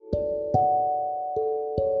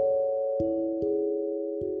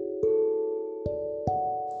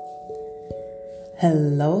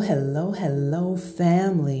Hello, hello, hello,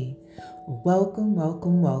 family. Welcome,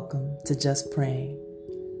 welcome, welcome to Just Praying.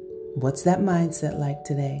 What's that mindset like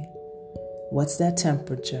today? What's that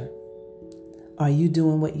temperature? Are you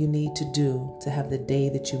doing what you need to do to have the day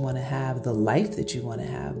that you want to have, the life that you want to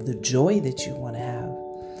have, the joy that you want to have?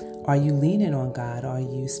 Are you leaning on God? Are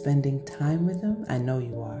you spending time with Him? I know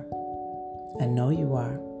you are. I know you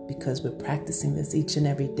are, because we're practicing this each and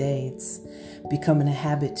every day. It's becoming a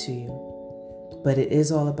habit to you. But it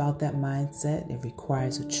is all about that mindset. It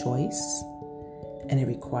requires a choice, and it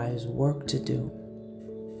requires work to do.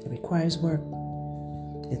 It requires work.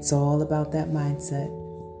 It's all about that mindset,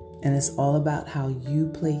 and it's all about how you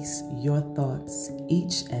place your thoughts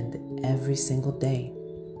each and every single day.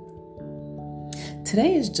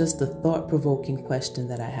 Today is just a thought-provoking question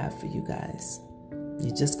that I have for you guys.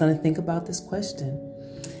 You're just going to think about this question.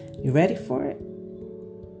 You ready for it?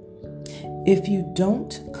 If you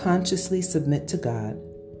don't consciously submit to God,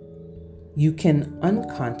 you can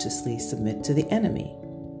unconsciously submit to the enemy.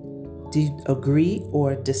 Do you agree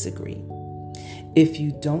or disagree? If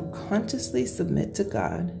you don't consciously submit to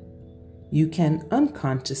God, you can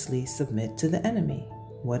unconsciously submit to the enemy.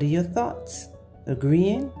 What are your thoughts?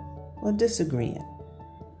 Agreeing or disagreeing?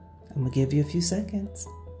 I'm going to give you a few seconds.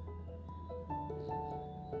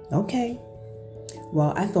 Okay.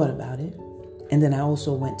 Well, I thought about it. And then I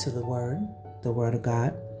also went to the Word of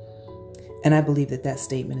God. And I believe that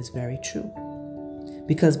statement is very true.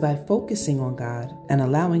 Because by focusing on God and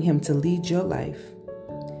allowing Him to lead your life,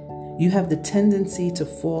 you have the tendency to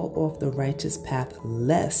fall off the righteous path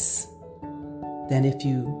less than if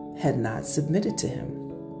you had not submitted to Him.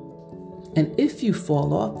 And if you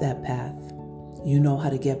fall off that path, you know how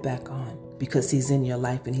to get back on, because He's in your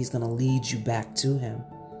life and He's going to lead you back to Him.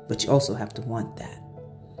 But you also have to want that.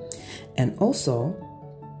 And also,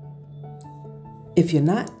 if you're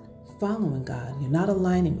not following God, you're not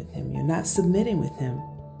aligning with Him, you're not submitting with Him,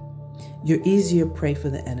 you're easier prey for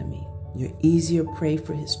the enemy. You're easier prey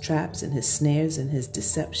for his traps and his snares and his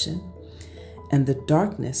deception and the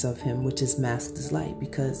darkness of him, which is masked as light,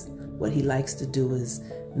 because what he likes to do is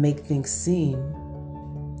make things seem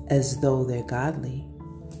as though they're godly,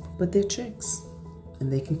 but they're tricks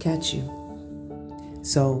and they can catch you.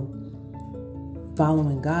 So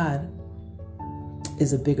following God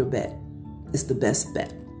is a bigger bet. It's the best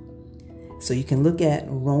bet. So you can look at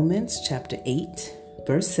Romans chapter 8,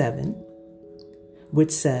 verse 7, which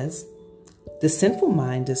says, "The sinful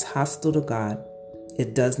mind is hostile to God.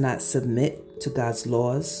 It does not submit to God's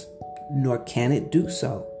laws, nor can it do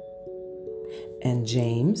so." And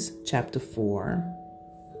James chapter 4,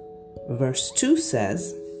 verse 2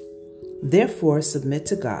 says, "Therefore submit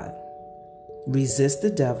to God, resist the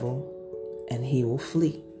devil, and he will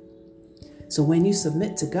flee." So when you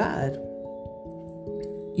submit to God,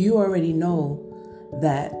 you already know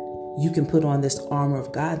that you can put on this armor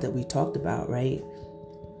of God that we talked about, right?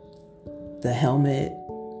 The helmet,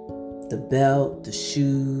 the belt, the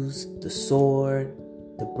shoes, the sword,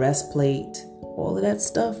 the breastplate, all of that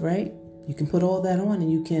stuff, right? You can put all that on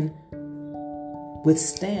and you can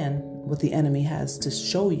withstand what the enemy has to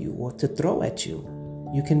show you or to throw at you.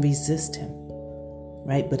 You can resist him,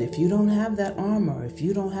 right? But if you don't have that armor, if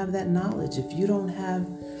you don't have that knowledge, if you don't have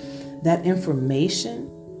that information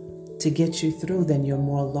to get you through, then you're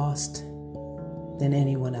more lost than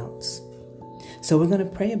anyone else. So we're going to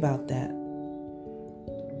pray about that.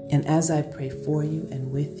 And as I pray for you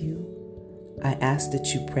and with you, I ask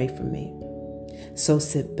that you pray for me. So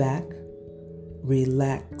sit back,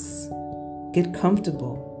 relax, get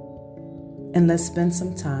comfortable, and let's spend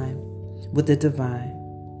some time with the divine.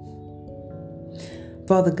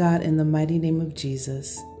 Father God, in the mighty name of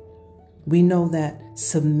Jesus, we know that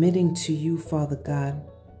submitting to you, Father God,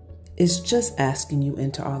 is just asking you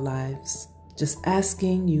into our lives. Just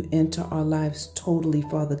asking you into our lives totally,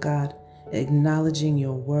 Father God, acknowledging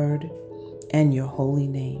your word and your holy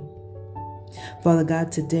name. Father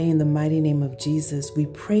God, today in the mighty name of Jesus, we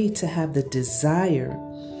pray to have the desire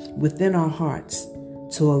within our hearts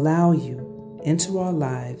to allow you into our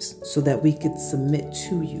lives so that we could submit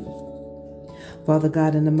to you. Father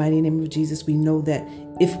God, in the mighty name of Jesus, we know that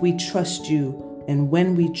if we trust you and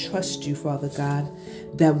when we trust you, Father God,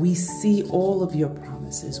 that we see all of your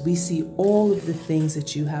promises. We see all of the things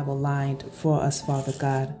that you have aligned for us, Father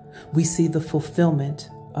God. We see the fulfillment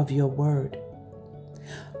of your word.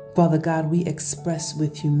 Father God, we express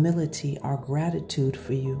with humility our gratitude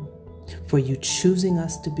for you choosing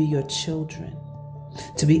us to be your children,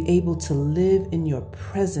 to be able to live in your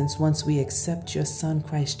presence once we accept your Son,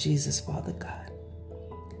 Christ Jesus, Father God.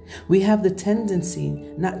 We have the tendency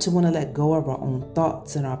not to want to let go of our own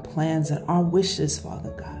thoughts and our plans and our wishes,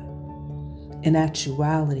 Father God. In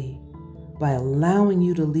actuality, by allowing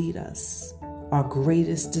you to lead us, our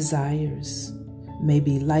greatest desires may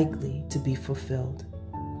be likely to be fulfilled.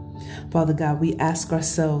 Father God, we ask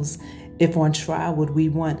ourselves, if on trial, would we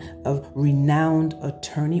want a renowned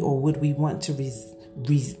attorney or would we want to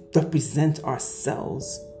represent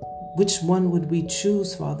ourselves? Which one would we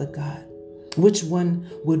choose, Father God? Which one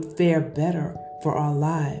would fare better for our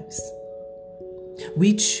lives?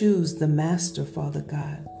 We choose the master, Father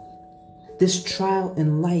God. This trial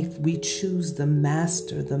in life, we choose the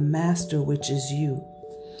master which is you,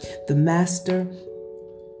 the master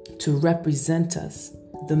to represent us,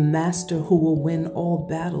 the master who will win all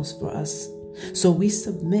battles for us. So we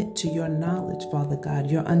submit to your knowledge, Father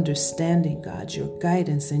God, your understanding, God, your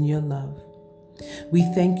guidance and your love. We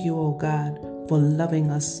thank you, O God, for loving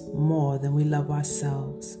us more than we love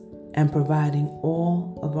ourselves and providing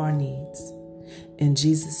all of our needs. In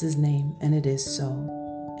Jesus' name, and it is so,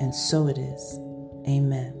 and so it is.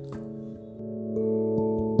 Amen.